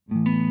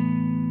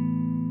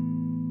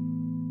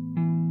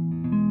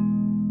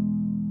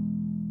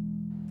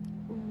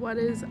What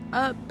is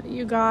up,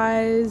 you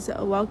guys?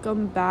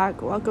 Welcome back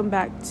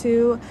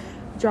to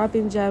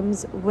Dropping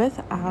Gems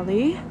with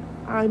Ali.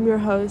 I'm your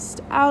host,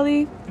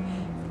 Ali,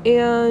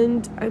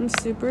 and I'm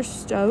super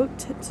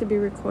stoked to be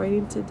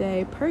recording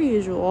today per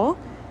usual.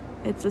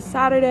 It's a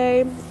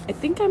Saturday. I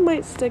think I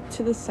might stick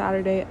to the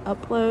Saturday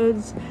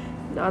uploads.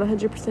 Not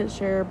 100%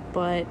 sure,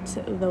 but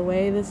the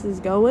way this is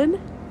going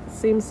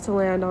seems to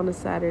land on a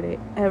Saturday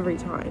every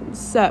time.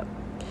 So,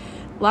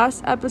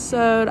 last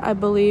episode, I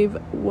believe,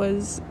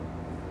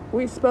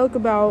 we spoke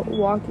about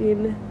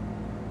walking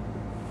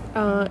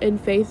in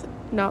faith,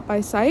 not by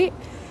sight.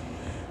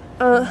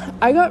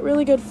 I got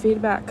really good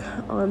feedback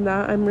on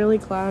that. I'm really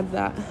glad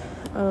that,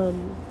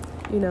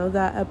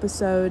 that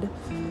episode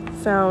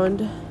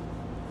found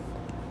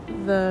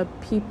the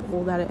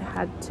people that it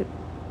had to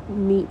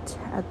meet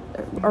at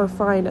or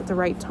find at the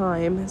right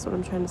time, is what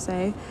I'm trying to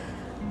say.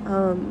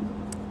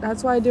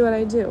 That's why I do what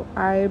I do.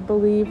 I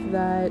believe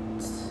that,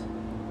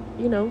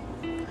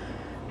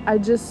 I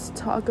just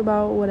talk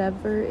about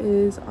whatever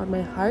is on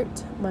my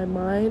heart, my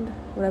mind,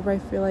 whatever I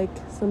feel like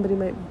somebody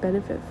might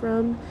benefit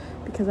from,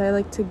 because I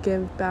like to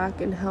give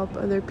back and help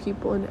other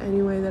people in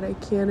any way that I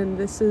can, and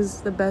this is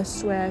the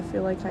best way I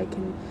feel like I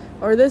can,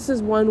 or this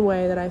is one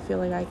way that I feel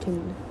like I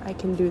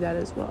can do that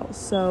as well.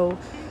 So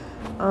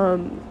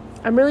I'm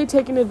really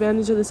taking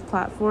advantage of this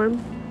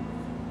platform,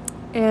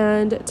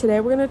 and today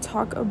we're going to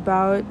talk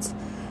about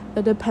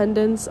the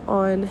dependence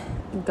on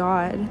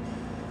God.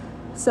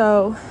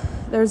 So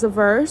there's a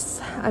verse,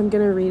 I'm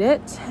going to read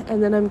it,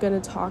 and then I'm going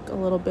to talk a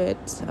little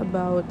bit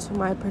about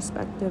my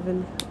perspective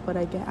and what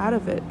I get out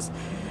of it.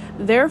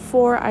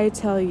 Therefore, I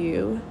tell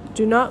you,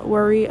 do not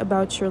worry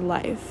about your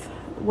life,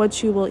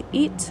 what you will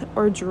eat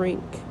or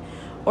drink,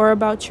 or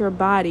about your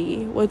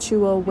body, what you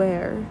will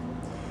wear.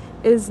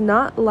 Is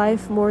not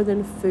life more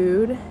than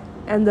food,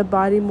 and the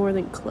body more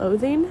than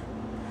clothing?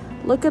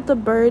 Look at the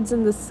birds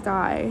in the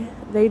sky.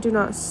 They do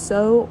not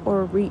sow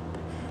or reap.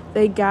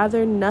 They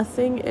gather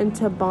nothing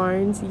into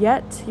barns,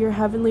 yet your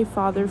heavenly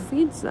Father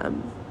feeds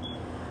them.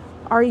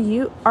 Are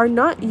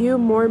not you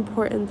more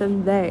important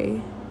than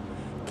they?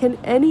 Can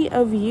any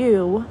of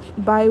you,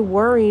 by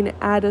worrying,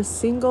 add a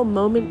single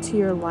moment to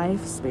your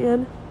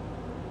lifespan?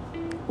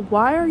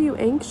 Why are you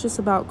anxious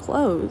about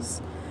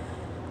clothes?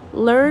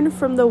 Learn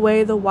from the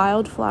way the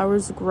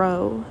wildflowers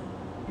grow.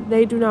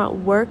 They do not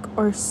work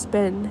or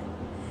spin.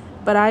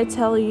 But I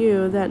tell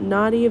you that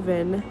not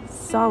even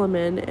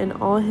Solomon in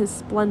all his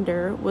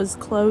splendor was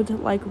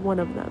clothed like one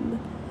of them.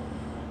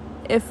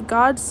 If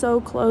God so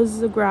clothes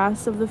the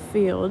grass of the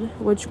field,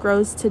 which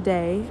grows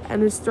today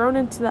and is thrown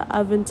into the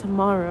oven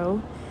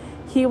tomorrow,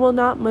 he will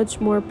not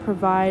much more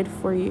provide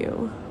for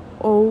you,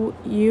 O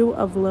you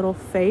of little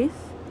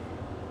faith.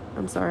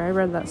 I'm sorry, I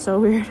read that so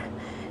weird.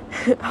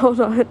 Hold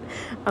on,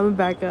 I'm gonna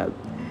back up.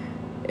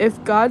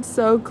 If God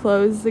so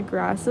clothes the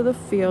grass of the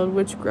field,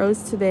 which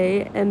grows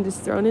today and is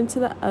thrown into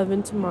the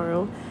oven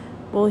tomorrow,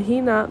 will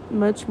he not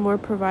much more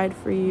provide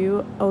for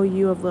you, O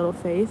you of little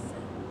faith?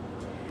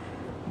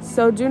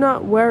 So do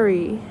not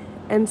worry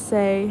and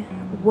say,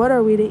 what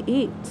are we to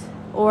eat?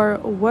 Or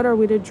what are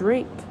we to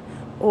drink?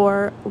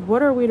 Or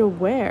what are we to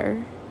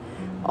wear?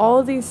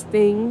 All these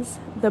things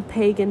the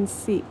pagans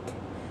seek.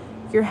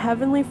 Your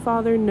heavenly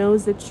Father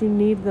knows that you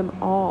need them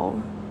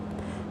all.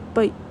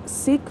 But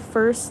seek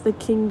first the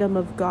kingdom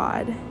of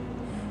God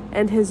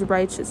and his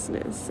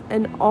righteousness,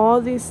 and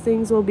all these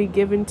things will be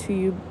given to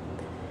you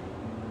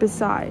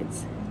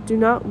besides. Do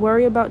not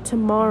worry about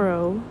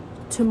tomorrow.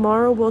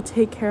 Tomorrow will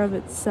take care of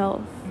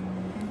itself.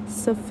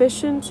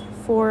 Sufficient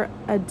for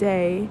a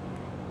day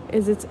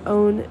is its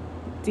own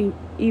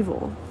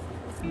evil.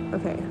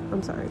 Okay,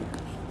 I'm sorry.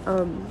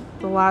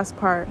 The last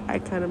part I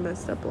kind of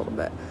messed up a little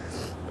bit.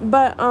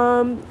 But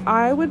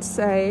I would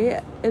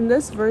say in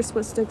this verse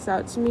what sticks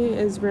out to me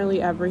is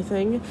really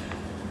everything.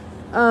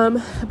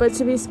 But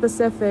to be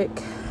specific,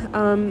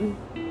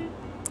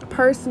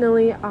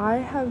 personally, I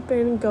have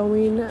been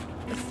going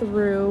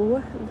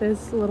through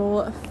this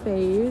little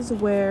phase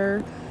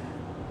where,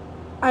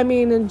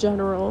 in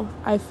general,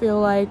 I feel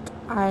like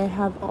I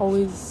have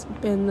always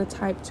been the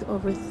type to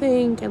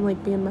overthink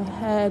and be in my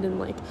head,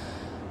 and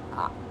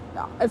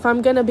if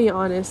I'm gonna be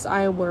honest,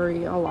 I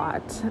worry a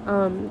lot.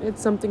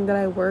 It's something that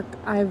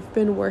I've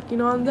been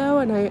working on though,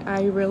 and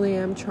I really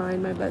am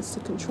trying my best to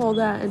control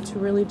that and to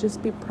really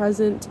just be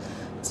present,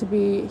 to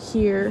be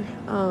here.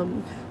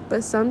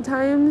 But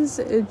sometimes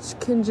it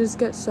can just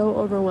get so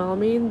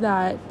overwhelming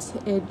that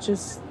it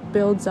just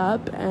builds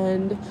up,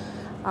 and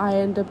I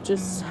end up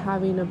just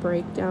having a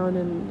breakdown,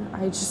 and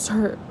I just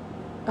start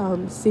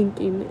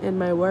sinking in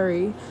my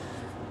worry.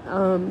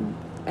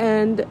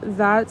 And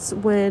that's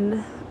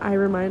when I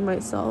remind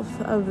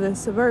myself of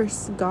this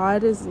verse.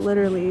 God is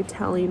literally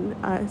telling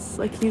us,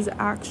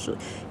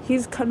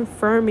 he's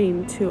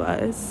confirming to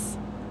us,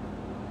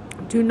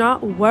 do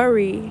not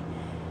worry.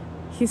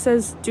 He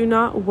says, do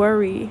not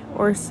worry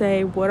or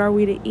say, what are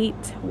we to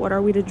eat? What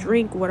are we to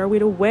drink? What are we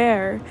to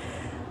wear?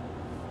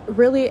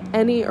 really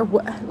any, or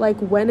like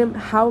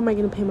how am I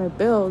going to pay my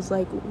bills?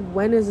 Like,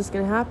 when is this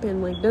going to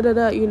happen? Like,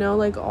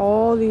 like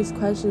all these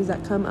questions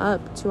that come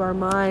up to our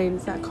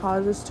minds that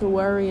cause us to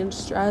worry and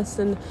stress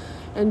and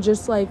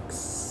just like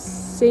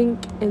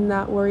sink in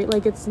that worry.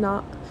 Like, it's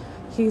not,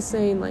 he's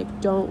saying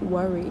like, don't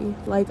worry.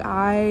 Like,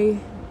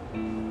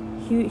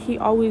 he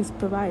always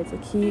provides.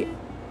 Like, he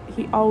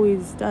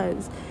always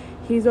does.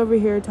 He's over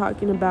here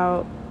talking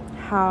about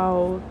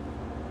how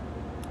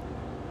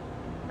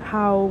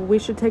we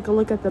should take a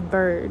look at the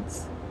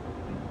birds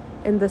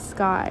in the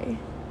sky.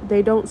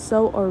 They don't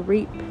sow or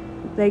reap.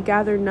 They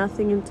gather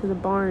nothing into the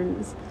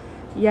barns.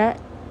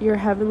 Yet your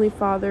heavenly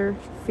Father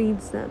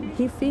feeds them.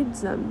 He feeds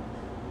them.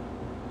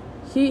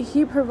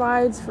 He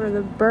provides for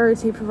the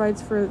birds. He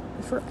provides for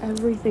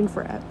everything,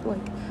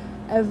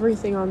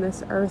 everything on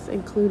this earth,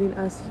 including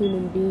us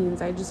human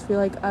beings. I just feel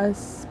like us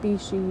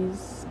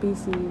species,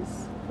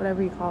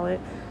 whatever you call it,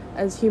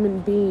 as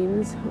human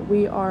beings,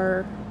 we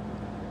are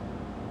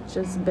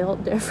just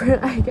built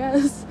different, I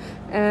guess,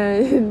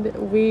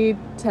 and we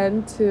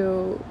tend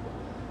to,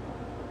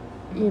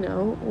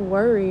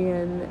 worry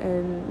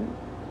and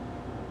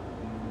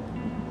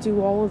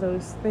do all of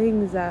those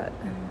things that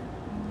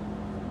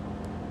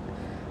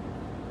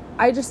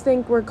I just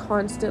think we're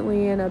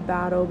constantly in a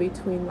battle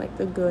between like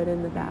the good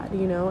and the bad,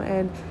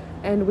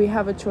 and we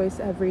have a choice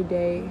every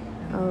day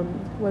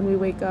when we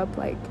wake up,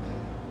 like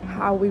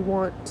how we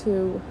want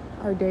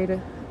our day to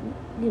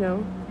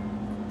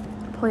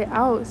play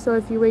out. So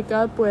if you wake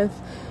up with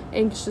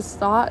anxious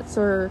thoughts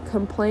or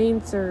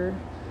complaints or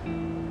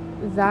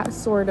that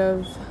sort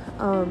of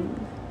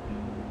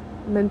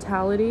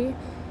mentality,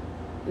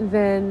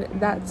 then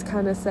that's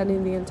kind of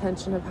setting the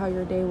intention of how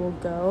your day will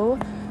go.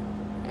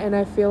 And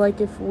I feel like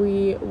if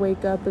we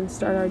wake up and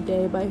start our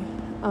day by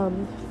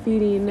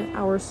feeding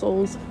our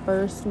souls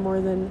first more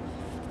than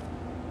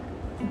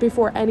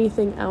before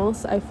anything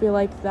else, I feel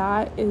like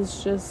that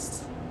is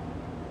just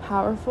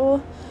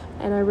powerful.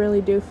 And I really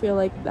do feel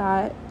like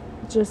that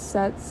just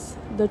sets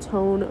the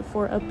tone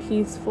for a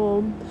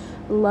peaceful,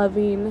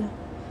 loving,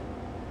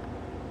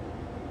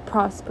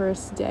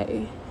 prosperous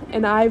day.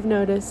 And I've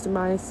noticed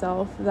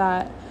myself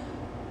that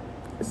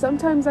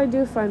sometimes I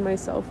do find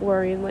myself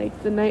worrying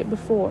like the night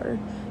before,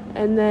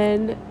 and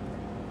then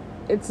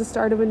it's the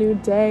start of a new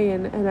day,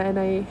 and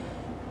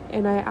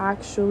I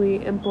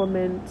actually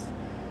implement.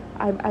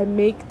 I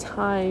make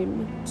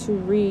time to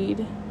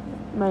read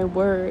my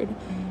word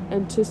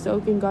and to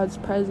soak in God's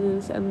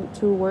presence and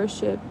to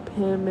worship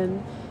Him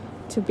and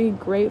to be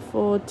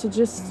grateful,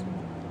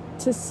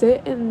 to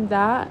sit in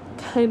that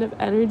kind of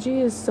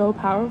energy is so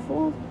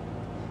powerful.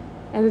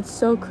 And it's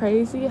so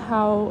crazy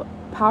how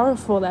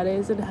powerful that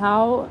is and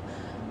how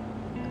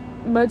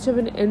much of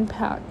an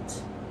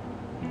impact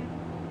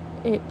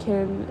it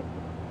can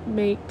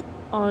make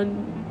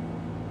on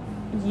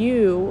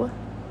you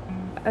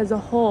as a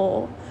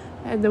whole,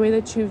 and the way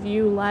that you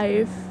view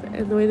life,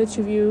 and the way that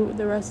you view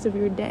the rest of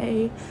your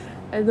day,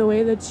 and the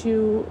way that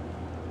you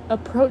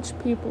approach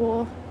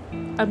people.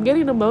 I'm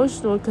getting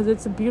emotional because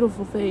it's a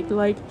beautiful thing.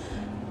 Like,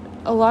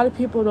 a lot of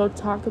people don't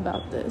talk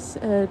about this,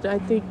 and I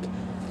think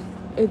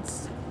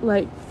it's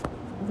like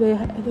they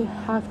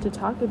have to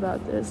talk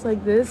about this.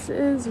 Like, this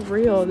is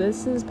real,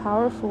 this is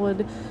powerful,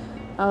 and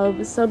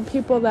some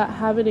people that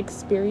haven't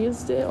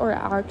experienced it or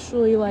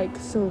actually like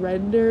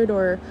surrendered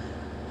or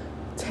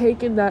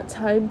taken that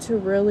time to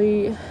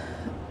really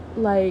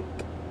like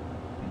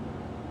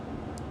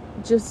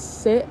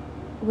just sit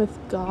with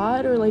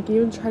God, or like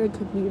even try to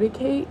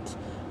communicate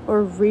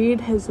or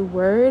read His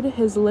word,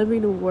 His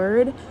living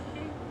word,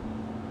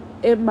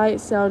 it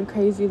might sound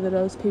crazy to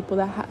those people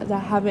that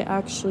haven't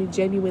actually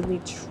genuinely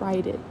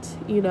tried it,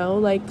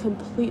 like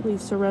completely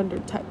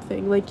surrendered type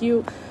thing. Like,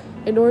 you,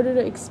 in order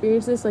to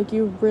experience this, like,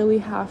 you really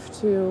have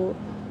to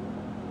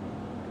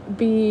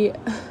be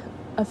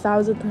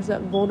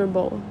 1,000%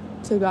 vulnerable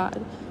to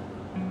God.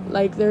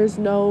 Like, there's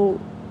no,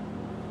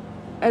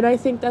 and I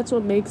think that's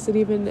what makes it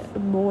even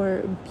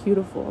more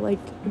beautiful, like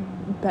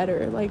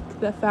better, like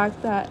the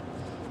fact that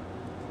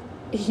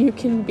you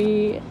can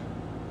be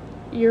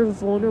your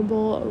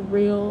vulnerable,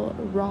 real,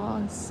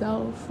 raw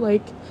self.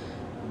 Like,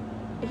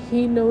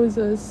 He knows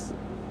us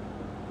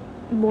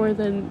more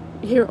than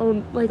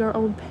our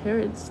own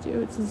parents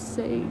do. It's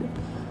insane.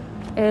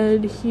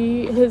 And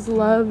His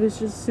love is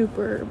just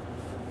super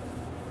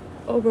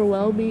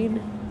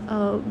overwhelming.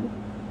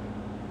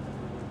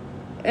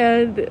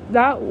 And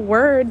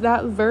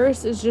that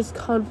verse is just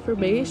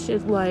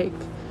confirmation. Like,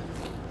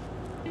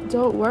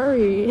 don't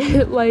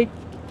worry. Like,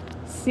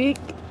 seek,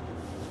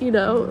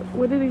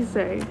 what did He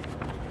say?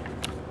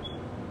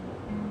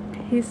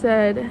 He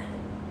said,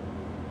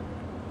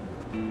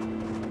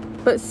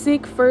 but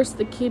seek first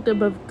the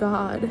kingdom of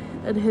God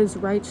and His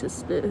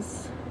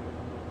righteousness,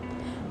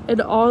 and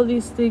all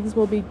these things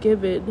will be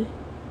given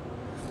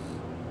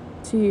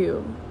to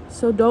you.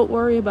 So don't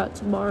worry about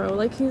tomorrow.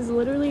 Like, He's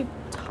literally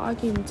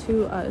talking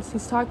to us.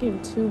 He's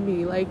talking to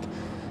me. Like,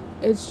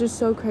 it's just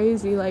so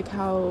crazy, like,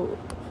 how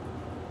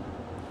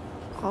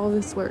all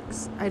this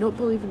works. I don't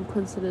believe in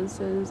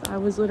coincidences. I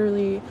was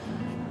literally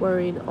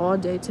worrying all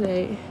day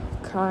today,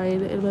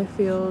 crying in my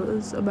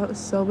feels about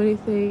so many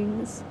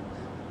things.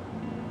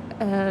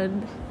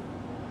 And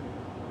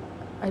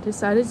I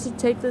decided to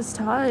take this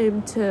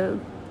time to,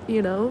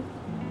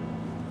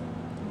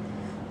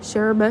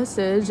 share a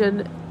message.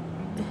 And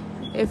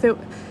if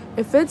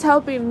it's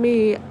helping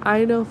me,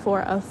 I know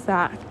for a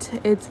fact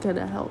it's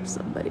gonna help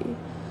somebody.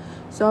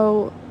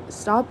 So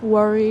stop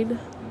worrying,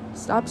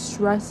 stop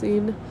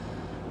stressing,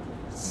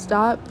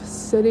 stop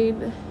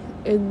sitting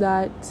in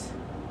that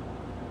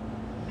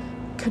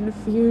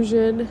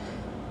confusion,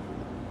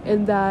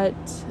 and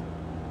that's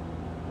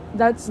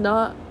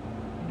not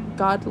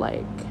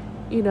godlike.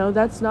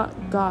 That's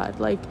not God.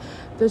 Like,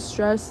 the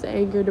stress, the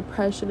anger,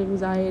 depression,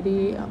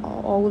 anxiety,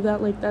 all of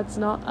that, like, that's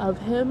not of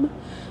him.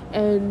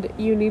 And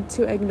you need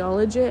to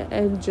acknowledge it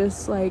and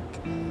just, like,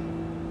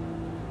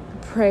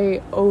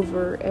 pray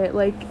over it,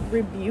 like,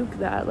 rebuke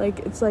that. Like,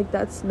 it's like,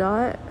 that's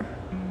not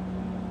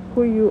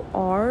who you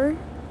are.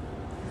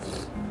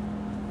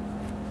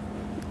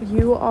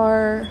 You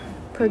are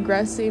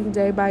progressing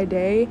day by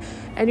day,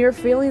 and your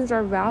feelings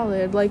are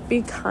valid. Like,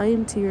 be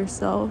kind to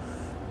yourself.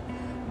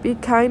 Be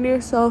kind to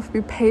yourself.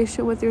 Be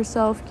patient with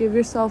yourself. Give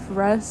yourself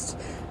rest.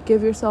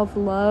 Give yourself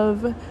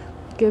love.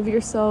 Give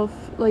yourself,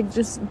 like,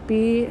 just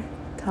be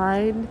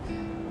kind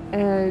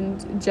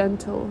and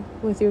gentle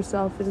with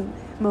yourself in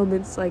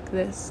moments like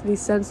this, these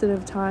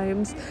sensitive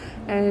times.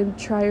 And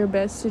try your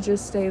best to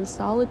just stay in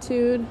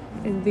solitude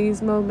in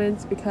these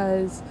moments,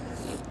 because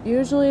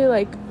usually,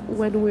 like,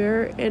 when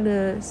we're in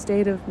a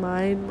state of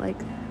mind, like,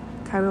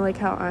 kind of like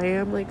how I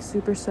am, like,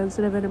 super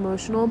sensitive and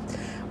emotional,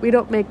 we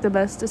don't make the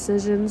best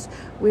decisions.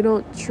 We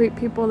don't treat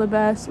people the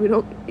best. We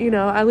don't,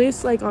 at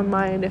least, like, on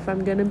my end, if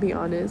I'm gonna be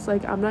honest,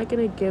 like, I'm not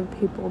gonna give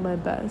people my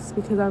best,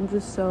 because I'm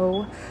just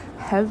so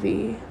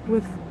heavy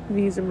with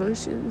these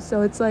emotions.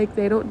 So it's like,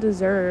 they don't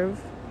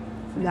deserve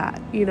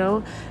that.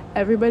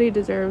 Everybody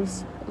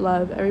deserves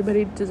love.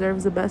 Everybody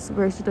deserves the best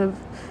version of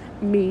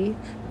me,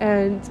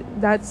 and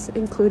that's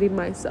including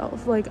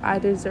myself. Like, I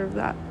deserve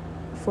that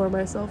for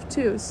myself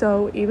too.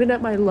 So even at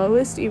my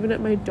lowest, even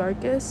at my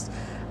darkest,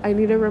 I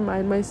need to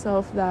remind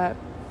myself that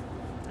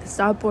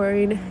stop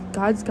worrying.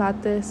 God's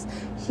got this.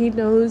 He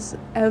knows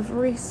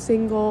every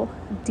single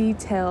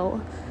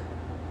detail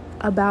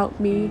about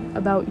me,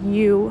 about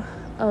you.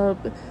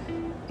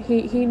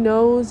 He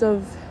knows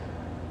of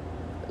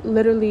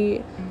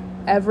literally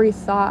every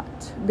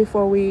thought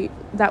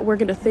that we're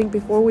gonna think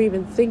before we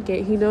even think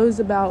it. He knows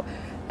about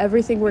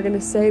everything we're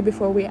gonna say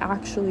before we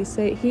actually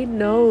say it. He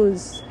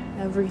knows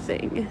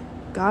everything.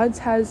 God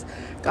has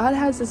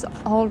this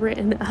all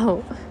written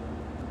out,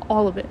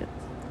 all of it.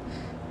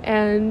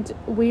 And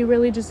we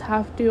really just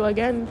have to,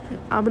 again,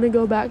 I'm gonna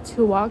go back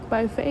to walk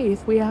by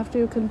faith. We have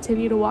to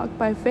continue to walk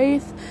by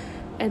faith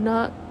and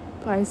not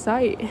by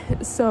sight.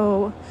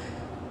 So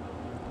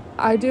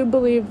I do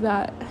believe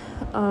that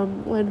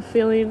when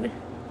feeling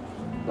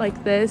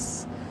like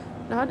this,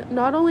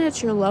 not only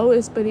at your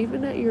lowest, but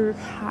even at your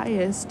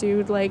highest,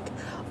 dude, like,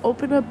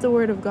 open up the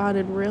Word of God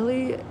and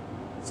really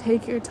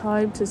take your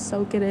time to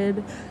soak it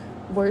in,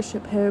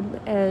 worship him.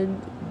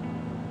 And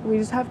we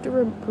just have to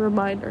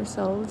remind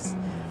ourselves.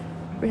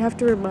 We have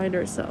to remind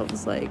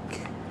ourselves,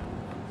 like,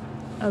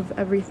 of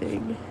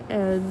everything,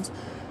 and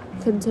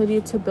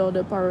continue to build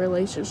up our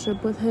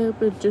relationship with him,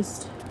 and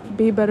just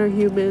be better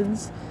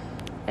humans,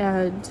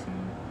 and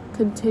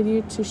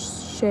continue to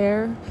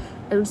share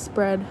and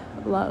spread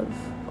love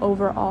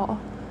overall.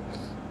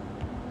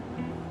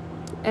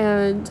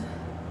 And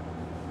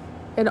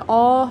it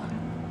all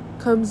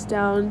comes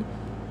down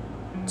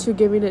to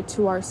giving it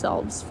to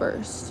ourselves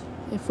first.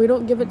 If we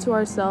don't give it to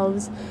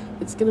ourselves,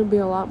 it's going to be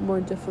a lot more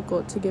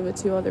difficult to give it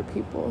to other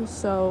people.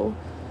 So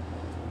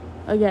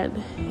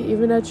again,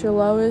 even at your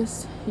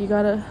lowest, you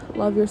gotta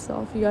love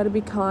yourself. You gotta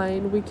be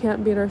kind. We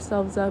can't beat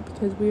ourselves up,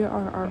 because we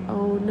are our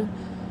own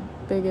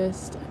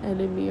biggest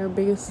enemy, our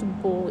biggest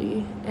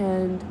bully.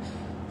 And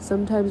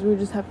sometimes we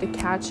just have to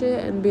catch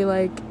it and be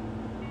like,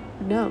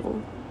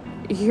 no,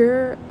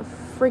 you're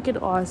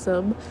freaking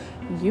awesome.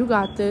 You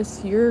got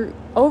this. You're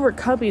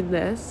overcoming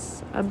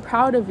this. I'm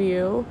proud of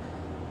you.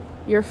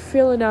 You're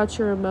feeling out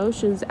your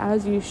emotions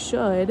as you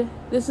should.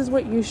 This is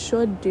what you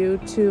should do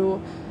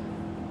to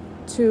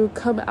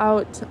come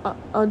out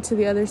onto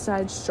the other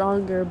side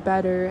stronger,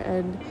 better,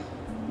 and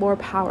more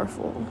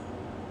powerful.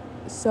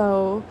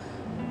 So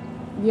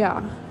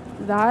yeah,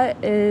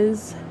 that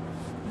is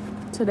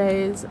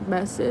today's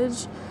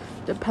message.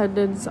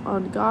 Dependence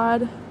on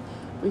God.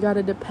 We got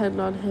to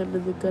depend on him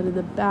in the good and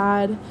the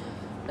bad.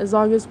 As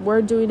long as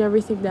we're doing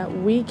everything that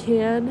we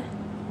can,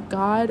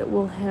 God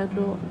will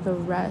handle the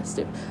rest.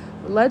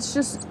 Let's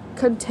just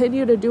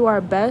continue to do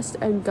our best,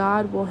 and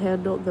God will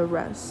handle the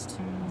rest.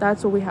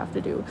 That's what we have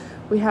to do.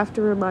 We have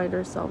to remind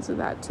ourselves of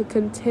that, to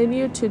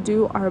continue to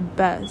do our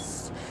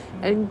best,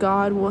 and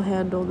God will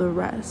handle the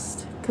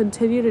rest.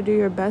 Continue to do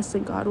your best,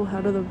 and God will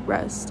handle the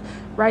rest.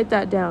 Write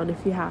that down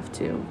if you have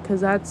to,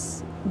 because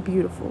that's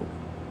beautiful.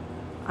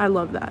 I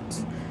love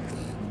that.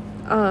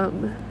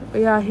 But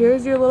yeah,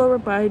 here's your little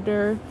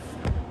reminder.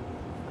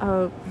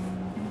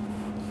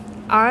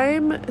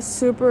 I'm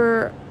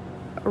super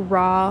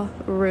raw,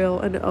 real,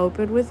 and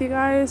open with you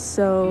guys.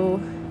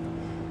 So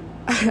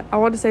I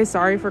want to say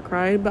sorry for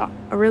crying, but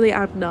really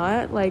I'm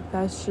not. Like,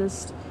 that's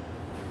just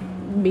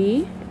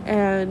me.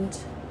 And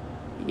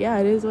yeah,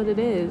 it is what it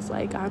is.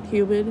 Like, I'm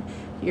human,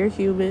 you're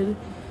human,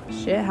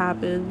 shit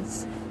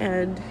happens,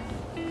 and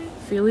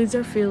feelings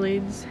are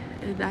feelings,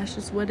 and that's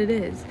just what it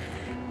is.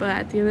 But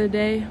at the end of the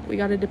day, we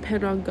got to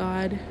depend on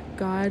God.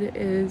 God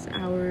is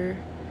our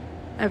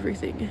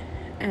everything,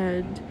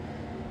 and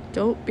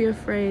don't be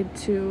afraid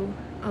to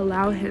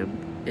allow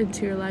him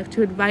into your life,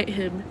 to invite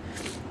him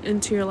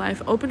into your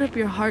life. Open up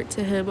your heart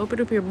to him, open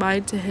up your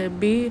mind to him.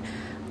 Be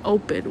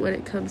open when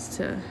it comes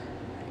to,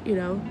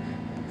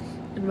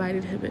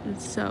 inviting him in.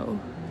 So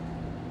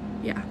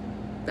yeah,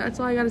 that's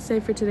all I gotta say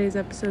for today's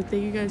episode.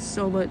 Thank you guys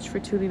so much for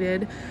tuning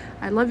in.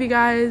 I love you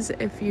guys.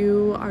 If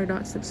you are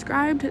not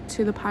subscribed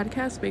to the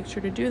podcast, make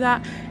sure to do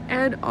that,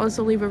 and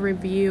also leave a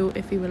review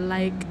if you would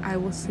like. I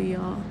will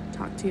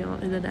talk to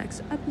y'all in the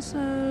next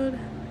episode.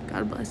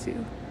 God bless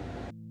you.